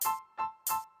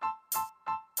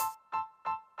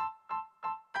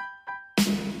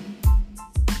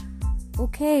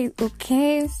Okay,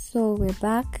 so we're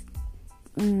back.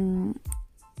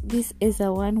 This is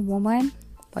a one woman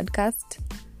podcast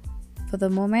for the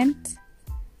moment,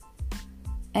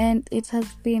 and it has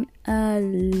been a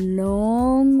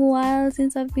long while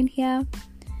since I've been here.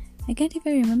 I can't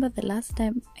even remember the last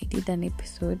time I did an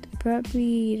episode. I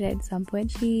probably read some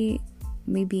poetry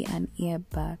maybe an year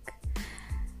back,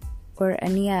 or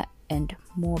an year and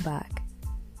more back,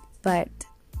 but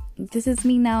this is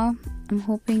me now. I'm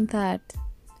hoping that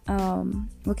I'm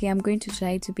going to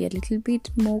try to be a little bit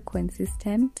more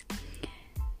consistent.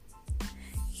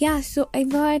 So I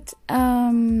thought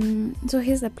so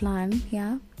here's the plan.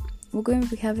 We're going to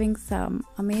be having some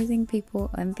amazing people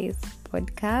on this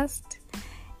podcast,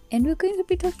 and we're going to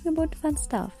be talking about fun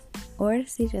stuff or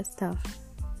serious stuff.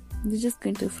 We're just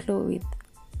going to flow with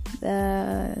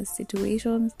the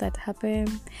situations that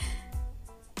happen.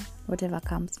 Whatever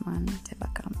comes.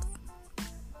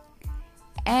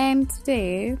 And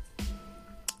today,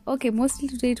 mostly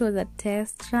today it was a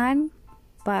test run,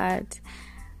 but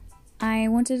I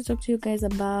wanted to talk to you guys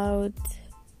about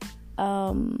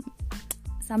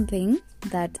something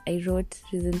that I wrote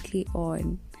recently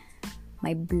on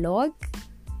my blog.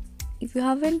 If you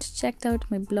haven't checked out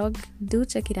my blog, do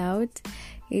check it out.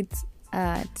 It's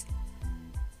at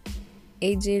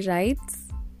AJ Writes.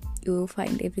 You will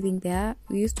find everything there.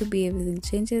 We used to be Everything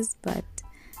Changes, but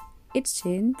it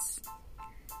changed.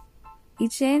 It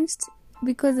changed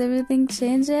because everything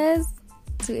changes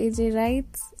to AJ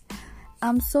Writes.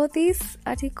 So this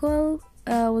article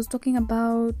was talking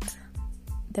about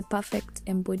the perfect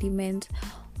embodiment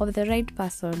of the right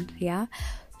person.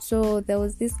 So there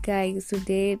was this guy I used to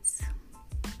date,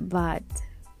 but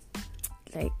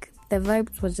like the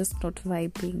vibes were just not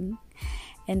vibing,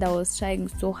 and I was trying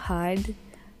so hard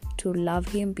to love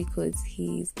him because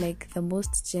he's like the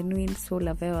most genuine soul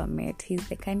I've ever met. He's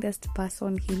the kindest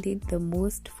person. He did the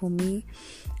most for me.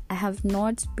 I have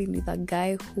not been with a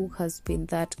guy who has been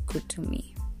that good to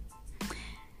me.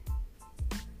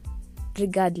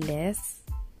 Regardless,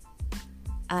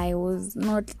 I was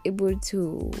not able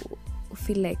to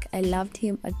feel like I loved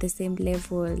him at the same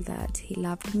level that he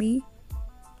loved me.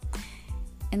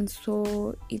 And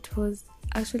so it was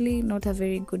actually not a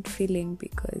very good feeling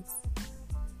because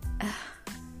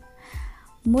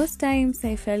most times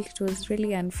I felt it was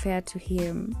really unfair to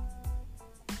him,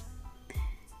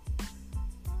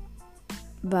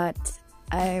 but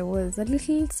I was a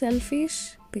little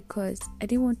selfish because I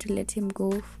didn't want to let him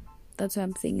go. That's why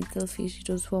I'm saying it's selfish. It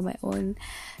was for my own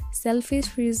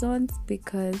selfish reasons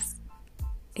because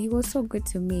he was so good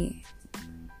to me.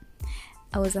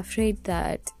 I was afraid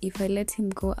that if I let him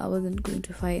go, I wasn't going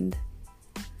to find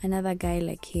another guy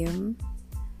like him,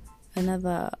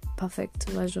 another perfect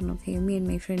version of him. Me and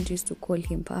my friend used to call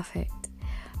him perfect,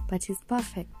 but he's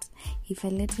perfect. If I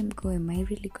let him go, am I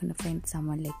really gonna find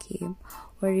someone like him?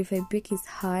 Or if I break his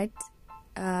heart,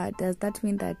 does that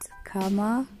mean that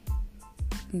karma,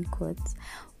 in quotes,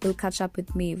 will catch up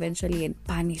with me eventually and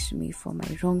punish me for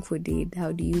my wrongful deed?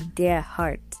 How do you dare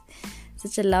hurt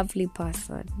such a lovely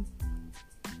person?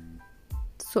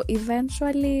 So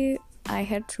eventually I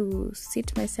had to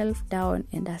sit myself down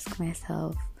and ask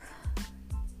myself,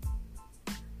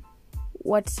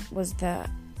 what was the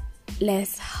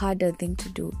less harder thing to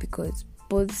do? Because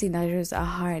both scenarios are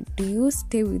hard. Do you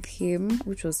stay with him,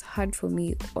 which was hard for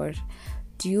me, or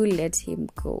do you let him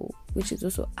go, which is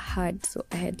also hard? So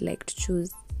I had to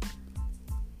choose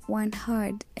one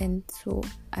hard, and so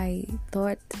I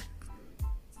thought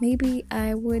maybe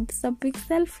I would stop being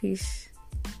selfish.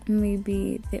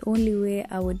 Maybe the only way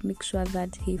I would make sure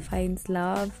that he finds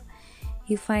love,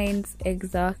 he finds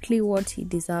exactly what he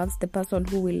deserves, the person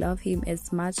who will love him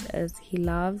as much as he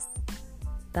loves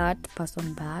that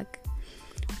person back,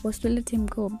 was to let him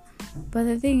go. But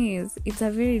the thing is, it's a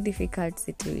very difficult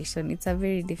situation. It's a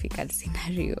very difficult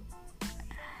scenario.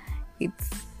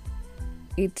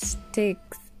 It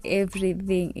takes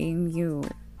everything in you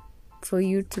for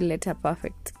you to let a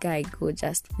perfect guy go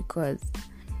just because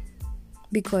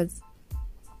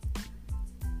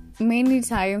many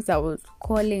times I was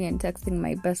calling and texting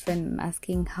my best friend and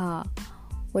asking her,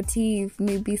 what if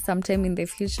maybe sometime in the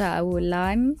future I will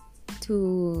learn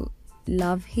to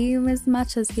love him as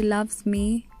much as he loves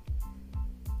me?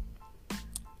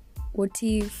 What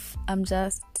if I'm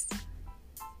just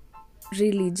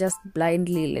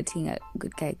blindly letting a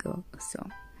good guy go? So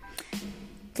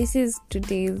this is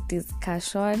today's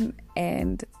discussion,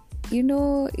 and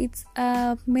it's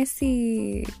a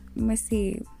messy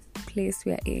place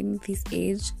we are in this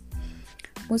age.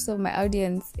 Most of my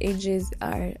audience ages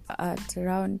are at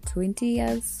around 20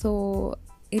 years, so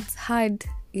it's hard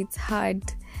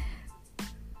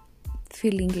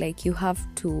feeling like you have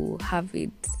to have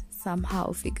it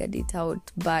somehow figured it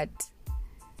out, but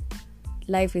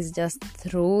life is just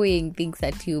throwing things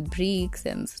at you, bricks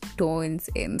and stones,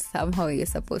 and somehow you're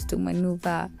supposed to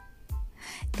maneuver.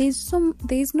 There's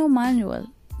no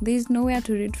manual. There's nowhere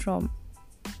to read from.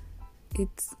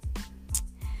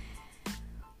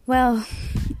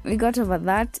 We got over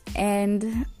that,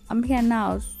 and I'm here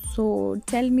now. So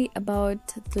tell me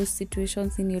about those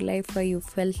situations in your life where you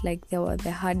felt like they were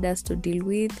the hardest to deal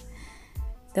with.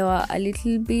 They were a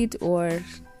little bit or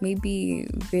maybe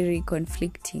very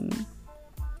conflicting.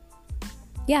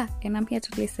 Yeah, and I'm here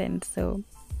to listen. So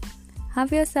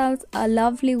have yourselves a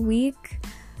lovely week.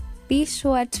 Be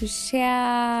sure to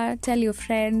share, tell your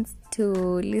friends to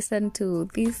listen to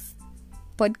this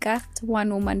podcast,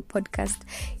 One Woman Podcast.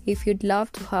 If you'd love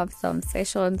to have some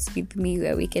sessions with me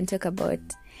where we can talk about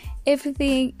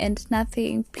everything and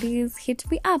nothing, please hit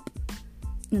me up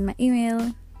in my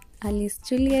email,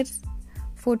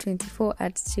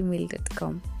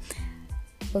 alicejuliet424@gmail.com.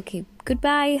 Okay,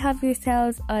 goodbye. Have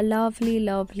yourselves a lovely,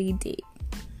 lovely day.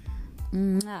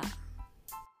 Mwah.